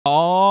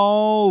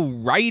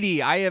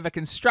Alrighty, I have a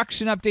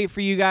construction update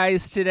for you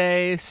guys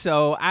today.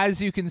 So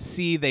as you can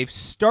see, they've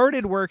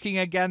started working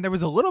again. There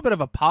was a little bit of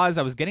a pause.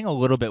 I was getting a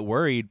little bit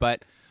worried,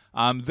 but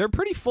they're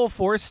pretty full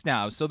force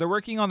now. So they're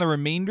working on the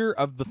remainder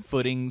of the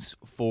footings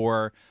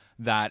for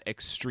that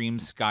Extreme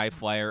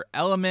Skyflyer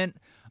element.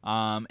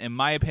 In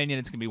my opinion,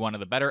 it's going to be one of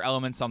the better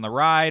elements on the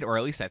ride, or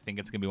at least I think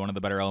it's going to be one of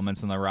the better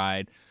elements on the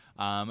ride.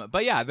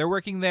 But yeah, they're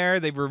working there.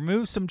 They've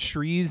removed some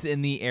trees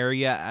in the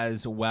area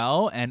as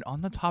well. And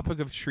on the topic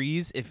of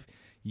trees, if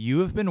you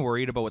have been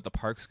worried about what the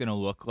park's going to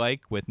look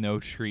like with no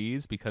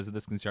trees because of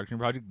this construction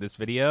project, this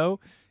video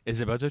is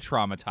about to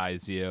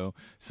traumatize you.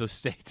 So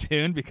stay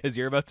tuned because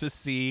you're about to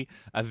see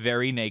a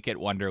very naked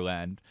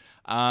Wonderland.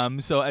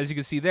 So as you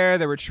can see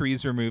there were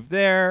trees removed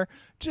there.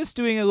 Just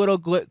doing a little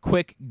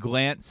quick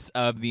glance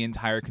of the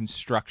entire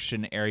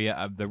construction area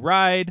of the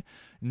ride.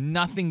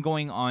 Nothing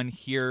going on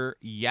here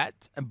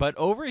yet, but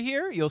over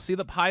here you'll see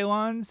the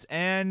pylons,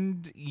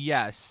 and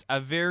yes,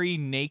 a very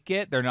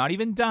naked, they're not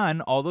even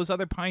done. All those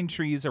other pine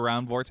trees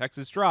around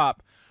Vortex's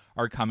drop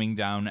are coming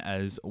down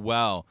as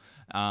well.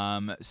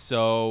 The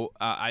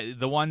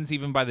ones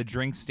even by the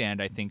drink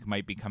stand I think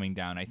might be coming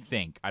down.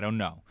 I don't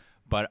know.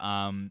 But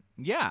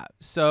yeah,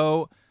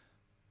 so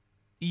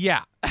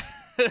yeah.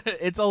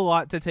 It's a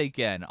lot to take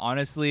in,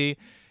 honestly.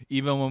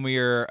 Even when we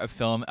were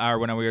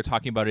when we were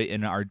talking about it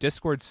in our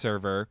Discord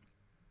server,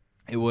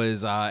 it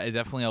was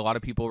definitely a lot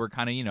of people were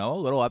kind of, a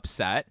little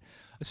upset,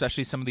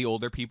 especially some of the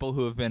older people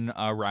who have been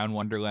around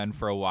Wonderland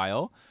for a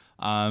while.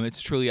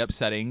 It's truly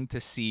upsetting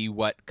to see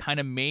what kind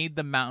of made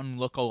the mountain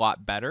look a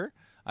lot better,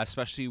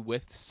 especially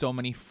with so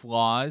many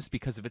flaws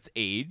because of its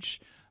age,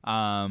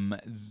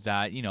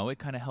 that, it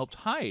kind of helped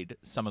hide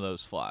some of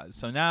those flaws.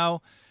 So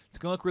now it's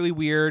going to look really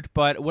weird,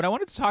 but what I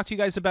wanted to talk to you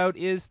guys about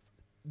is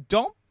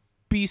don't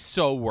be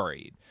so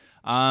worried.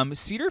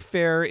 Cedar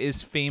Fair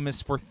is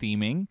famous for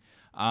theming,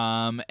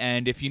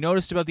 and if you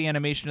noticed about the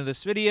animation of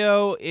this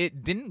video,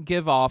 it didn't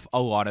give off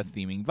a lot of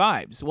theming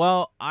vibes.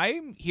 Well,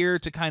 I'm here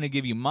to kind of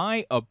give you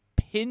my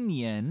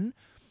opinion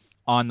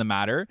on the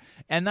matter,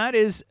 and that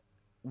is,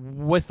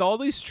 with all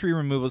these tree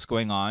removals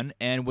going on,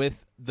 and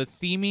with the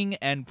theming,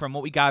 and from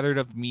what we gathered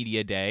of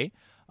Media Day,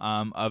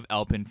 of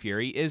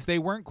Alpenfury, is they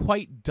weren't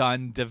quite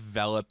done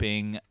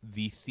developing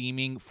the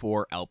theming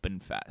for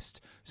Alpenfest.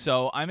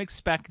 So I'm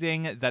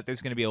expecting that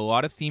there's going to be a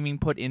lot of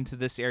theming put into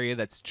this area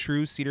that's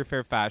true Cedar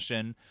Fair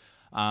fashion.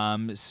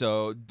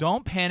 So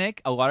don't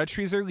panic. A lot of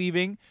trees are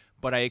leaving,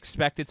 but I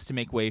expect it's to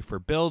make way for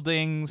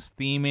buildings,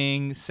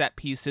 theming, set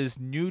pieces,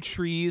 new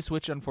trees,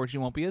 which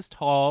unfortunately won't be as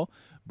tall,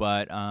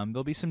 but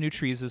there'll be some new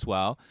trees as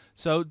well.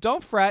 So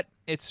don't fret.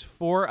 It's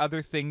for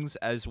other things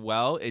as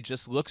well. It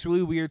just looks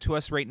really weird to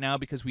us right now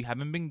because we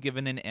haven't been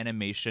given an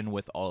animation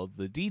with all of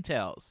the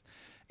details.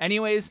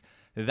 Anyways,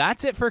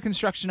 that's it for a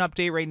construction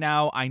update right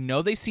now. I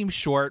know they seem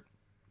short.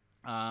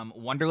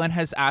 Wonderland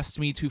has asked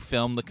me to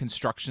film the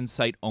construction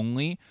site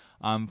only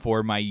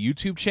for my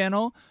YouTube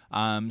channel.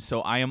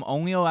 So I am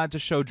only allowed to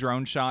show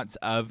drone shots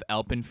of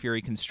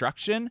Alpenfury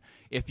construction.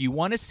 If you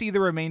want to see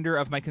the remainder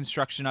of my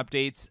construction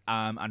updates,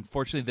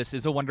 unfortunately, this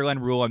is a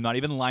Wonderland rule. I'm not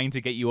even lying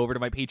to get you over to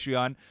my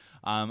Patreon.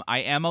 I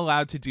am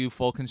allowed to do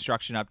full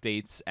construction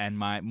updates and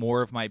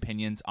more of my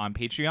opinions on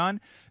Patreon.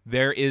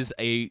 There is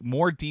a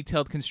more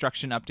detailed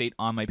construction update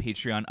on my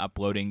Patreon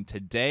uploading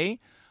today.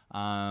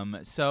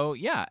 So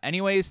yeah,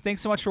 anyways,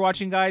 thanks so much for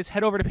watching, guys.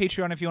 Head over to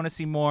Patreon if you want to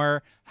see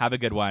more. Have a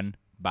good one.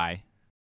 Bye.